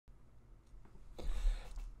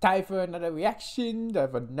Time for another reaction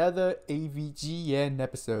of another AVGN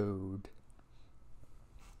episode.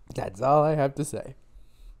 That's all I have to say.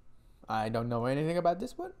 I don't know anything about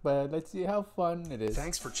this one, but let's see how fun it is.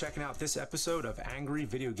 Thanks for checking out this episode of Angry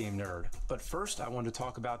Video Game Nerd. But first, I want to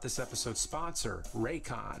talk about this episode's sponsor,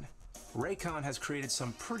 Raycon. Raycon has created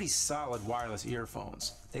some pretty solid wireless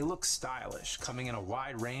earphones. They look stylish, coming in a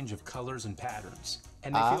wide range of colors and patterns.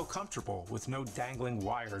 And they feel comfortable with no dangling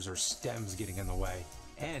wires or stems getting in the way.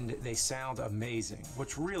 And they sound amazing,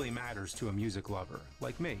 which really matters to a music lover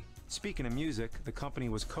like me. Speaking of music, the company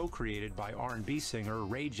was co-created by R&B singer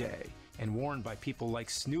Ray J and worn by people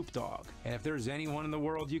like Snoop Dogg. And if there's anyone in the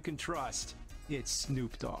world you can trust, it's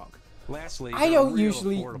Snoop Dogg. Lastly, I don't do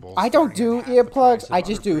earplugs, I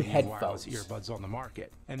just do headphones. Earbuds on the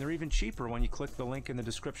market. And they're even cheaper when you click the link in the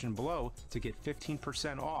description below to get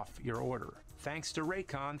 15% off your order. Thanks to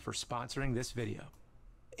Raycon for sponsoring this video.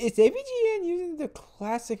 Is AVGN using the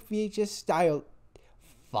classic VHS style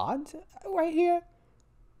font right here?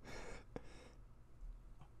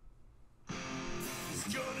 It's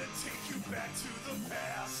gonna take you back to the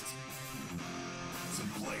past to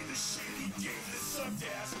play the shitty game that sucked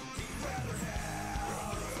ass. You'd rather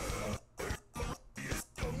have.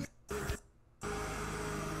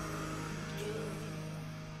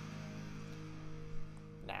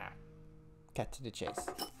 Nah. Cut to the chase.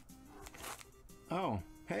 Oh,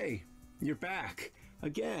 hey, you're back.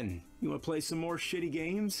 Again. You want to play some more shitty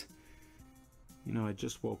games? You know, I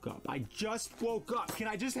just woke up. Can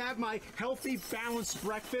I just have my healthy, balanced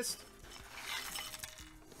breakfast?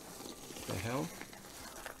 The hell?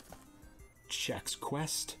 Chex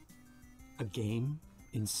Quest? A game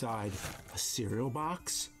inside a cereal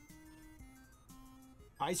box?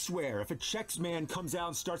 I swear, if a Chex man comes out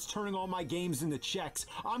and starts turning all my games into Chex,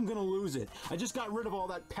 I'm gonna lose it. I just got rid of all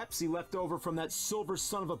that Pepsi left over from that silver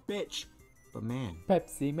son of a bitch. But man,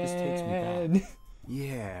 Pepsi this takes me Man. back.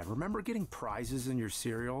 Yeah, remember getting prizes in your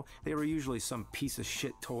cereal? They were usually some piece of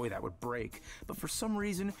shit toy that would break. But for some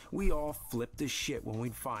reason, we all flipped the shit when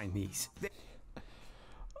we'd find these.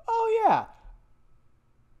 Oh yeah.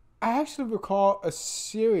 I actually recall a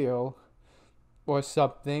cereal or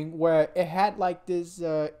something where it had like this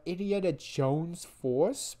Indiana Jones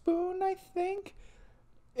 4 spoon, I think.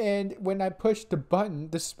 And when I push the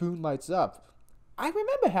button, the spoon lights up. I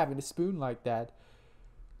remember having a spoon like that.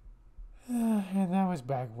 And that was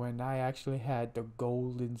back when I actually had the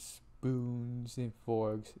golden spoons and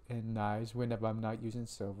forks and knives whenever I'm not using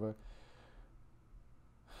silver.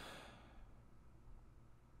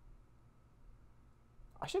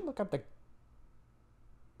 I should look up the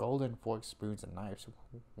golden forks, spoons, and knives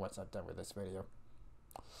once I'm done with this video.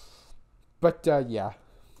 But, yeah.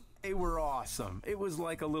 They were awesome. It was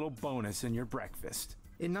like a little bonus in your breakfast.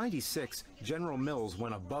 In '96, General Mills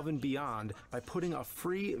went above and beyond by putting a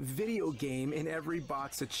free video game in every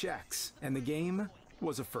box of Chex. And the game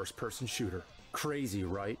was a first-person shooter. Crazy,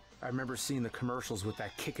 right? I remember seeing the commercials with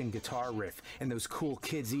that kicking guitar riff and those cool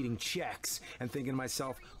kids eating Chex and thinking to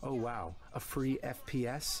myself, oh wow, a free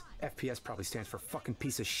FPS? FPS probably stands for fucking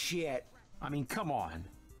piece of shit. I mean, come on.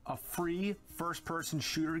 A free first-person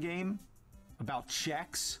shooter game about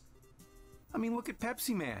Chex? I mean, look at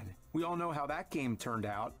Pepsi Man. We all know how that game turned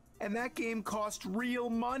out. And that game cost real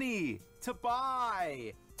money to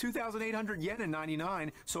buy. 2,800 yen in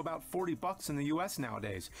 '99, so about 40 bucks in the US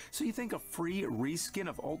nowadays. So you think a free reskin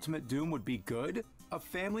of Ultimate Doom would be good? A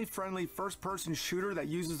family-friendly first-person shooter that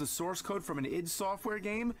uses the source code from an id Software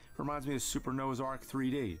game? Reminds me of Super Noah's Ark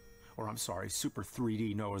 3D. Or I'm sorry, Super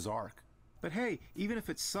 3D Noah's Ark. But hey, even if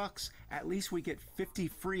it sucks, at least we get 50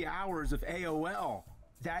 free hours of AOL.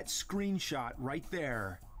 That screenshot right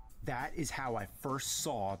there, that is how I first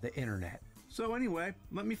saw the internet. So anyway,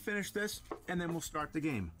 let me finish this and then we'll start the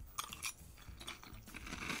game.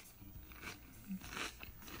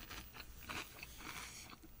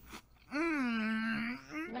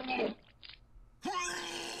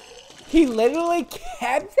 He literally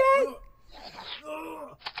kept that?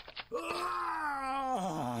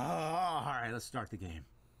 Alright, let's start the game.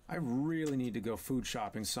 I really need to go food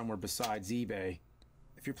shopping somewhere besides eBay.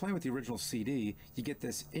 If you're playing with the original CD, you get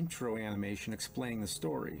this intro animation explaining the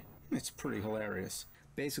story. It's pretty hilarious.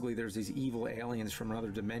 Basically, there's these evil aliens from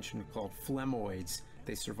another dimension called phlemoids.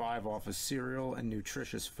 They survive off of cereal and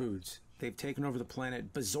nutritious foods. They've taken over the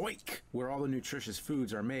planet Bazoik, where all the nutritious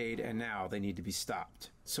foods are made, and now they need to be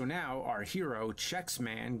stopped. So now, our hero, Chex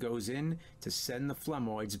Man, goes in to send the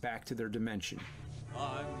phlemoids back to their dimension.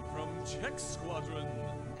 I'm from Chex Squadron.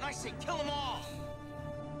 I say kill them all.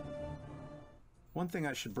 One thing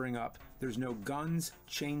I should bring up, there's no guns,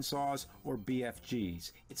 chainsaws, or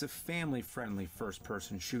BFGs. It's a family-friendly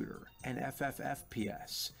first-person shooter, an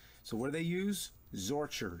FFFPS. So what do they use?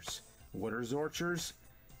 Zorchers. What are Zorchers?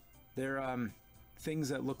 They're things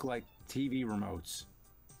that look like TV remotes.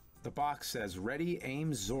 The box says, ready,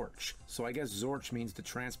 aim, Zorch. So I guess Zorch means to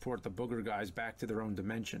transport the booger guys back to their own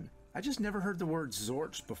dimension. I just never heard the word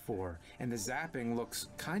Zorch before, and the zapping looks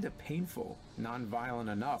kind of painful. Non-violent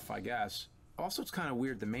enough, I guess. Also, it's kind of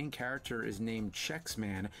weird the main character is named Chex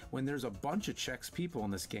Man when there's a bunch of Chex people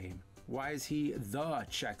in this game. Why is he the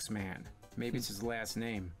Chex Man? Maybe it's his last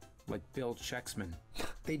name, like Bill Chexman.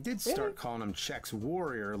 They did start calling him Chex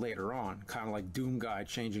Warrior later on, kind of like Doom Guy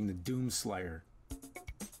changing to Doom Slayer.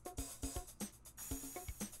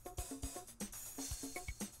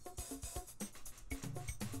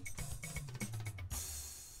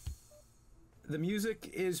 The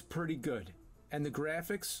music is pretty good. And the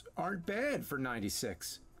graphics aren't bad for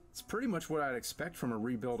 '96. It's pretty much what I'd expect from a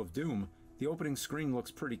rebuild of Doom. The opening screen looks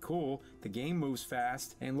pretty cool, the game moves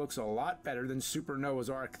fast, and looks a lot better than Super Noah's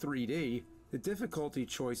Ark 3D. The difficulty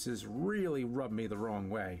choices really rub me the wrong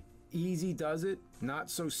way. Easy does it, not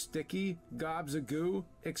so sticky, gobs of goo,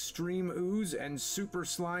 extreme ooze, and super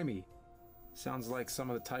slimy. Sounds like some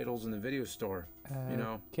of the titles in the video store. You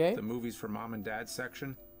know, the movies for mom and dad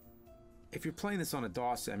section. If you're playing this on a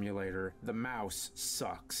DOS emulator, the mouse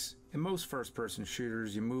sucks. In most first-person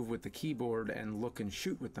shooters, you move with the keyboard and look and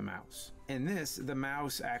shoot with the mouse. In this, the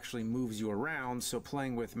mouse actually moves you around, so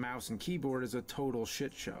playing with mouse and keyboard is a total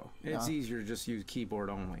shit show. It's easier to just use keyboard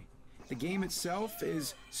only. The game itself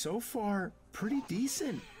is, so far, pretty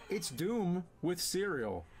decent. It's Doom with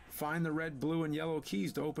cereal. Find the red, blue, and yellow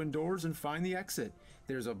keys to open doors and find the exit.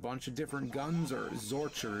 There's a bunch of different guns or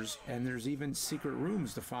Zorchers, and there's even secret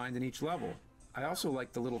rooms to find in each level. I also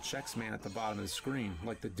like the little Chex Man at the bottom of the screen,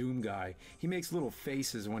 like the Doom guy. He makes little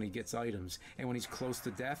faces when he gets items, and when he's close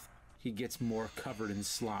to death, he gets more covered in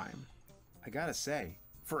slime. I gotta say,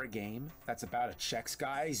 for a game that's about a Chex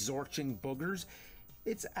guy zorching boogers,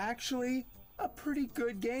 it's actually a pretty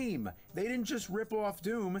good game. They didn't just rip off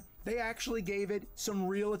Doom, they actually gave it some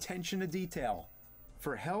real attention to detail.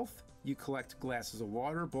 For health, you collect glasses of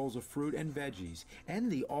water, bowls of fruit, and veggies, and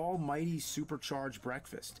the almighty supercharged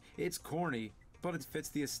breakfast. It's corny, but it fits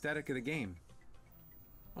the aesthetic of the game.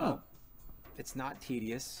 Well, it's not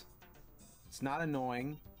tedious. It's not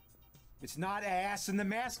annoying. It's not ass, and the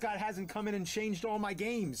mascot hasn't come in and changed all my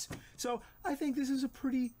games. So I think this is a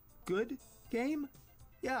pretty good game.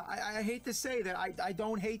 Yeah, I hate to say that I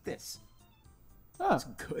don't hate this. It's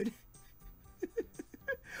good.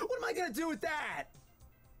 What am I gonna do with that?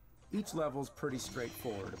 Each level's pretty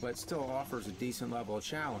straightforward, but still offers a decent level of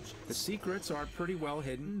challenge. The secrets are pretty well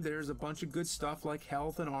hidden. There's a bunch of good stuff like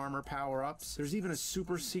health and armor power-ups. There's even a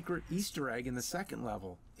super secret Easter egg in the second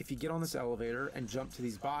level. If you get on this elevator and jump to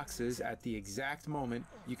these boxes at the exact moment,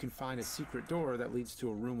 you can find a secret door that leads to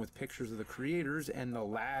a room with pictures of the creators and the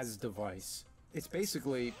Laz device. It's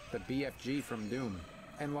basically the BFG from Doom.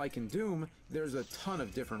 And like in Doom, there's a ton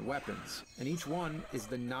of different weapons, and each one is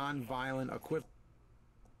the non-violent equivalent.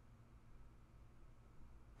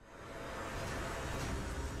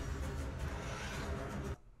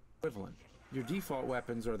 Your default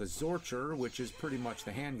weapons are the Zorcher, which is pretty much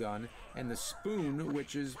the handgun, and the Spoon,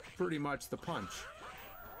 which is pretty much the punch.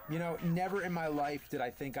 You know, never in my life did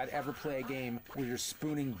I think I'd ever play a game where you're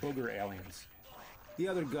spooning booger aliens. The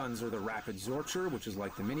other guns are the Rapid Zorcher, which is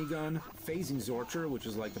like the minigun, Phasing Zorcher, which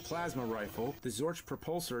is like the plasma rifle, the Zorch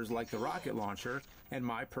Propulsor is like the rocket launcher, and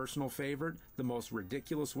my personal favorite, the most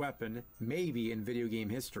ridiculous weapon, maybe in video game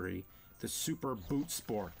history, the Super Boot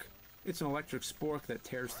Spork. It's an electric spork that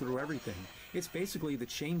tears through everything. It's basically the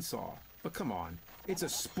chainsaw. But come on, it's a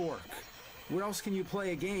spork. Where else can you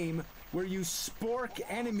play a game where you spork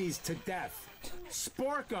enemies to death?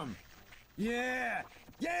 Spork them! Yeah!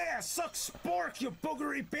 Yeah! Suck spork, you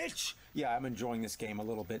boogery bitch! Yeah, I'm enjoying this game a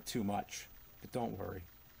little bit too much. But don't worry.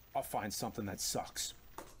 I'll find something that sucks.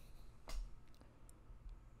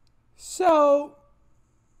 So...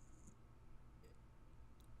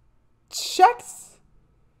 Chex...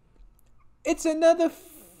 It's another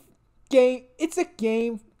game. It's a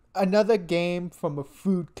game, another game from a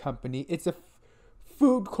food company. It's a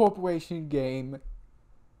food corporation game.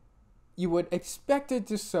 You would expect it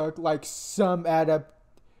to suck like some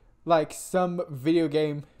video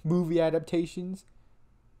game movie adaptations.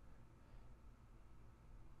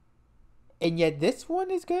 And yet this one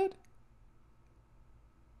is good.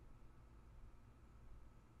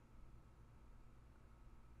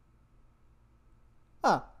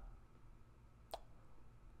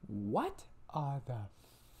 What are the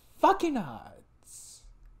fucking odds?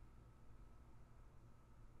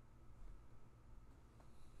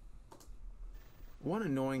 One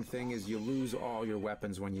annoying thing is you lose all your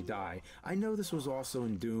weapons when you die. I know this was also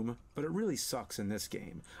in Doom, but it really sucks in this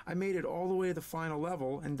game. I made it all the way to the final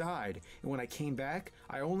level and died, and when I came back,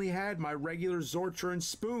 I only had my regular Zorcher and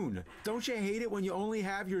Spoon. Don't you hate it when you only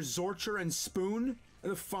have your Zorcher and Spoon?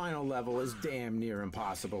 The final level is damn near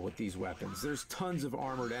impossible with these weapons. There's tons of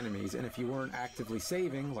armored enemies, and if you weren't actively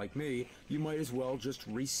saving, like me, you might as well just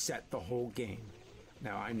reset the whole game.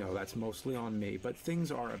 Now, I know that's mostly on me, but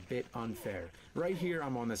things are a bit unfair. Right here,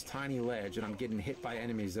 I'm on this tiny ledge, and I'm getting hit by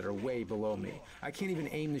enemies that are way below me. I can't even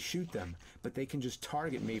aim to shoot them, but they can just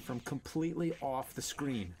target me from completely off the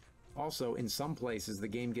screen. Also, in some places, the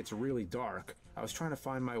game gets really dark. I was trying to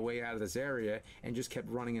find my way out of this area and just kept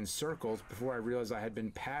running in circles before I realized I had been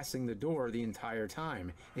passing the door the entire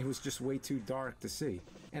time. It was just way too dark to see.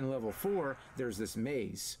 And level 4, there's this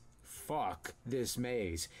maze. Fuck this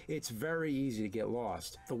maze. It's very easy to get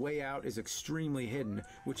lost. The way out is extremely hidden,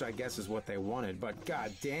 which I guess is what they wanted, but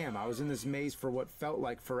god damn, I was in this maze for what felt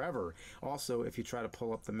like forever. Also, if you try to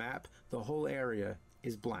pull up the map, the whole area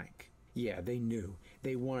is blank. Yeah, they knew.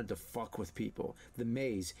 They wanted to fuck with people. The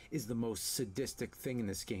maze is the most sadistic thing in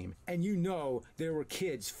this game. And you know there were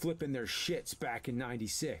kids flipping their shits back in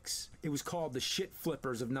 96. It was called the shit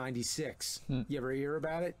flippers of 96. You ever hear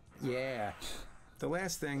about it? Yeah. The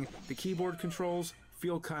last thing, the keyboard controls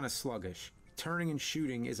feel kind of sluggish. Turning and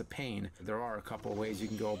shooting is a pain. There are a couple ways you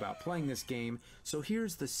can go about playing this game, so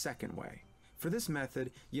here's the second way. For this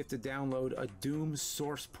method, you have to download a Doom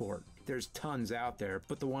source port. There's tons out there,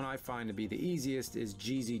 but the one I find to be the easiest is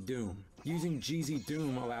GZ Doom. Using GZ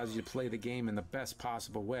Doom allows you to play the game in the best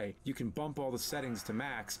possible way. You can bump all the settings to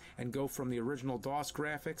max and go from the original DOS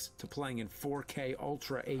graphics to playing in 4K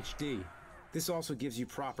Ultra HD. This also gives you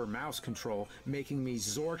proper mouse control, making me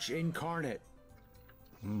Zorch incarnate.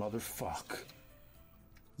 Motherfuck.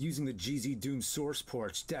 Using the GZ Doom source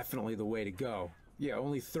port's definitely the way to go. Yeah,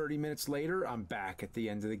 only 30 minutes later, I'm back at the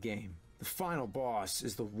end of the game. The final boss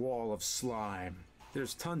is the Wall of Slime.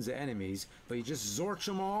 There's tons of enemies, but you just Zorch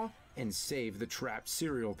them all and save the trapped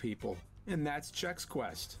cereal people. And that's Chex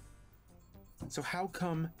Quest. So how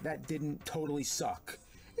come that didn't totally suck?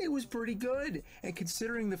 It was pretty good, and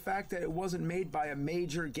considering the fact that it wasn't made by a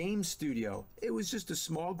major game studio, it was just a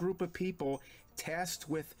small group of people tasked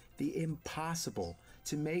with the impossible,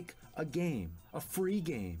 to make a game, a free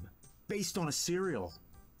game, based on a cereal.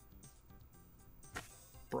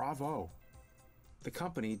 Bravo. The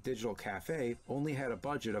company, Digital Cafe, only had a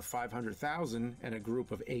budget of $500,000 and a group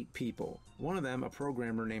of 8 people. One of them, a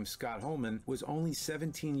programmer named Scott Holman, was only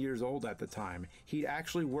 17 years old at the time. He'd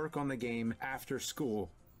actually work on the game after school.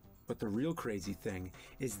 But the real crazy thing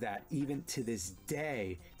is that even to this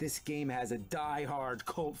day, this game has a die-hard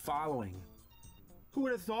cult following. Who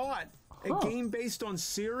would have thought? A game based on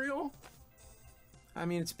cereal? I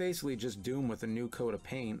mean, it's basically just Doom with a new coat of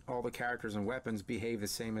paint. All the characters and weapons behave the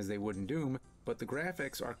same as they would in Doom, but the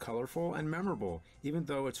graphics are colorful and memorable. Even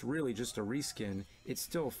though it's really just a reskin, it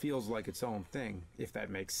still feels like its own thing, if that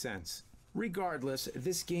makes sense. Regardless,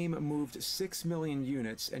 this game moved 6 million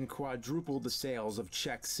units and quadrupled the sales of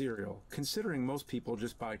Chex cereal. Considering most people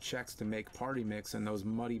just buy Chex to make party mix and those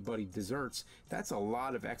Muddy Buddy desserts, that's a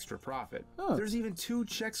lot of extra profit. There's even 2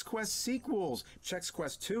 Chex Quest sequels. Chex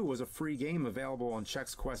Quest 2 was a free game available on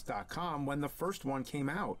ChexQuest.com when the first one came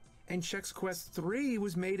out. And Chex Quest 3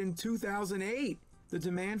 was made in 2008. The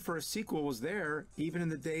demand for a sequel was there, even in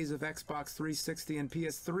the days of Xbox 360 and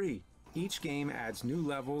PS3. Each game adds new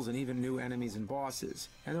levels and even new enemies and bosses,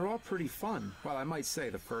 and they're all pretty fun, while I might say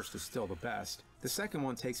the first is still the best. The second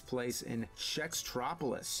one takes place in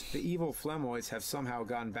Chextropolis. The evil Flemoids have somehow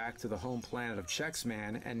gotten back to the home planet of Chex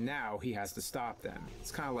Man, and now he has to stop them.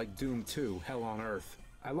 It's kind of like Doom 2, Hell on Earth.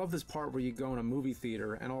 I love this part where you go in a movie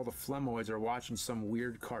theater and all the Flemoids are watching some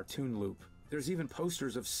weird cartoon loop. There's even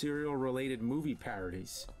posters of cereal-related movie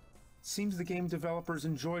parodies. Seems the game developers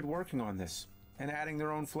enjoyed working on this and adding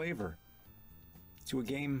their own flavor to a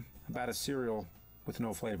game about a cereal with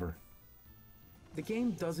no flavor. The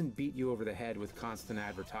game doesn't beat you over the head with constant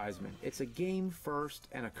advertisement. It's a game first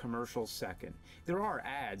and a commercial second. There are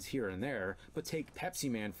ads here and there, but take Pepsi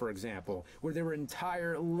Man for example, where there were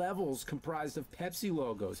entire levels comprised of Pepsi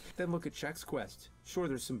logos. Then look at Chex Quest. Sure,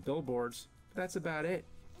 there's some billboards, but that's about it.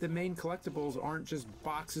 The main collectibles aren't just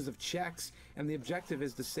boxes of Chex, and the objective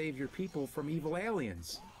is to save your people from evil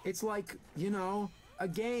aliens. It's like, you know, a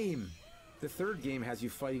game. The third game has you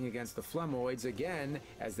fighting against the Flemoids again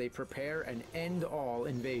as they prepare an end-all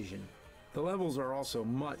invasion. The levels are also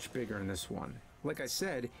much bigger in this one. Like I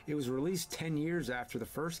said, it was released 10 years after the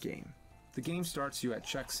first game. The game starts you at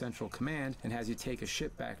Chex Central Command and has you take a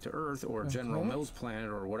ship back to Earth or General Mills planet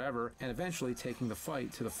or whatever, and eventually taking the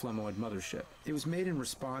fight to the Flemoid mothership. It was made in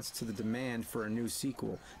response to the demand for a new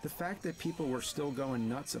sequel. The fact that people were still going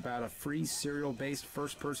nuts about a free serial-based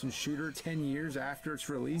first-person shooter 10 years after its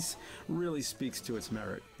release really speaks to its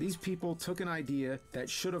merit. These people took an idea that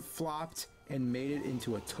should have flopped and made it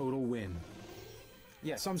into a total win.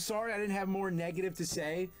 Yes, I'm sorry I didn't have more negative to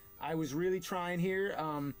say. I was really trying here.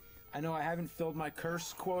 I know I haven't filled my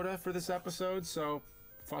curse quota for this episode, so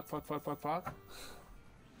fuck.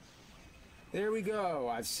 There we go.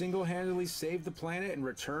 I've single-handedly saved the planet and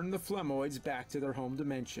returned the Flemoids back to their home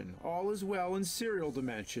dimension. All is well in Serial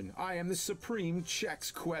Dimension. I am the supreme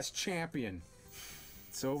Chex Quest champion.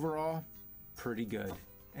 It's overall pretty good.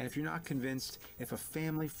 And if you're not convinced, if a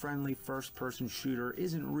family-friendly first-person shooter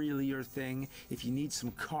isn't really your thing, if you need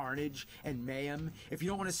some carnage and mayhem, if you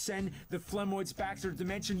don't want to send the Flemoids back to their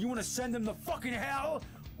dimension, you want to send them to fucking hell?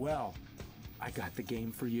 Well, I got the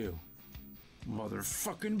game for you.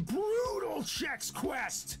 Motherfucking brutal Chex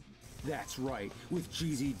Quest! That's right, with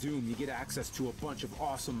GZ Doom you get access to a bunch of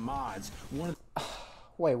awesome mods.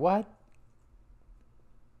 Wait, what?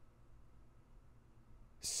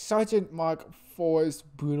 Sergeant Mark IV's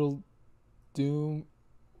Brutal Doom.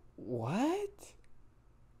 What?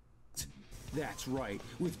 That's right.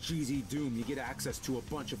 With GZ Doom, you get access to a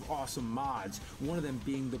bunch of awesome mods, one of them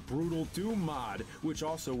being the Brutal Doom mod, which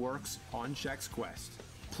also works on Chex Quest.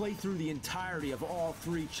 Play through the entirety of all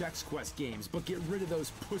 3 Chex Quest games, but get rid of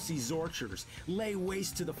those pussy Zorchers. Lay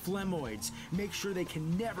waste to the Flemoids. Make sure they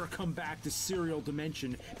can never come back to Serial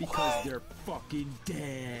Dimension because they're fucking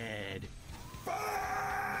dead.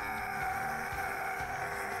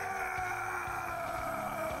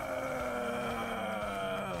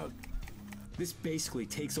 This basically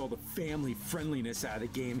takes all the family friendliness out of the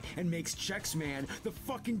game and makes Chex Man the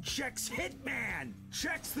fucking Chex Hitman!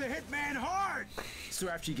 Chex the Hitman hard! So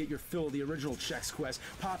after you get your fill of the original Chex Quest,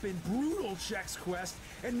 pop in Brutal Chex Quest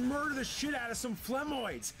and murder the shit out of some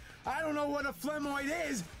Flemoids! I don't know what a Flemoid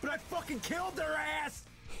is, but I fucking killed their ass!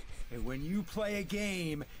 And when you play a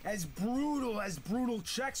game as Brutal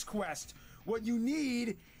Chex Quest, what you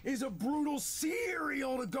need is a brutal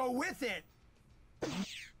cereal to go with it!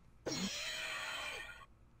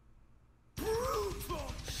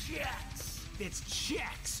 Brutal Chex! It's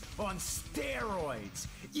Chex on steroids!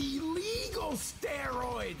 Illegal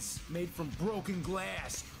steroids! Made from broken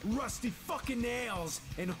glass, rusty fucking nails,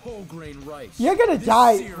 and whole grain rice. You're gonna This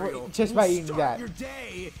die cereal just will by eating start that. your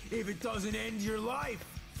day if it doesn't end your life.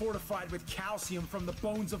 Fortified with calcium from the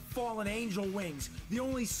bones of fallen angel wings. The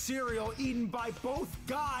only cereal eaten by both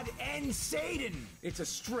God and Satan. It's a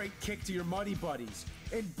straight kick to your muddy buddies.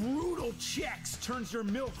 And Brutal Chex turns your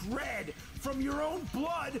milk red from your own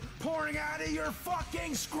blood pouring out of your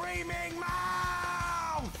fucking screaming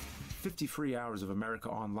mouth! 50 free hours of America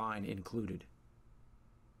Online included.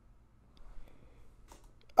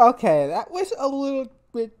 Okay, that was a little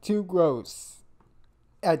bit too gross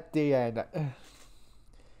at the end.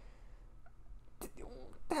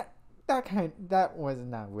 That was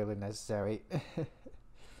not really necessary.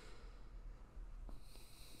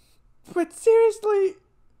 But seriously,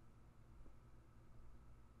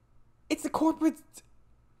 it's a corporate.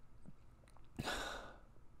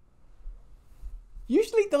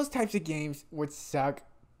 Usually those types of games would suck,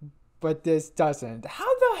 but this doesn't.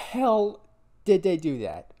 How the hell did they do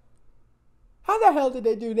that? How the hell did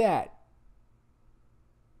they do that?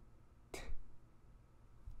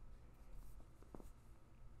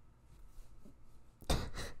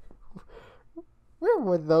 Where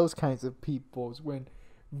were those kinds of peoples when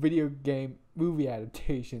video game movie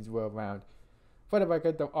adaptations were around? For the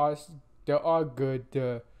record, there are good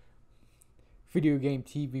video game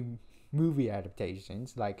TV movie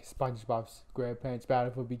adaptations like SpongeBob SquarePants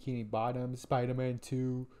Battle for Bikini Bottom, Spider-Man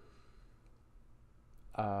 2.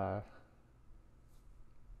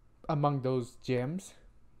 Among those gems.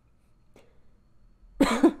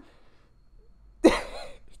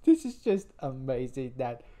 This is just amazing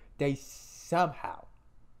that they somehow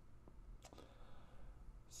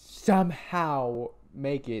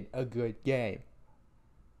make it a good game.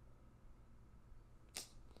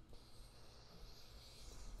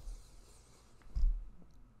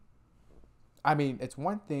 I mean, it's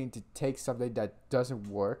one thing to take something that doesn't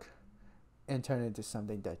work and turn it into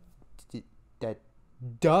something that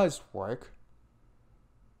does work.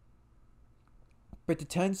 But to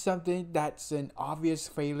turn something that's an obvious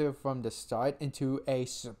failure from the start into a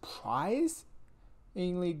surprisingly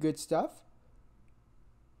good stuff?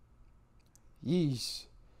 Yeesh.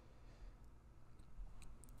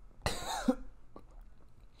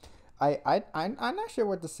 I'm not sure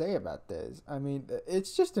what to say about this. I mean,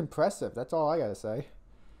 it's just impressive. That's all I gotta say.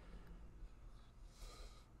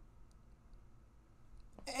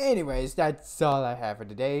 Anyways, that's all I have for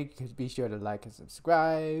today. Be sure to like and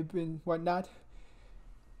subscribe and whatnot.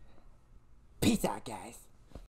 Peace out, guys.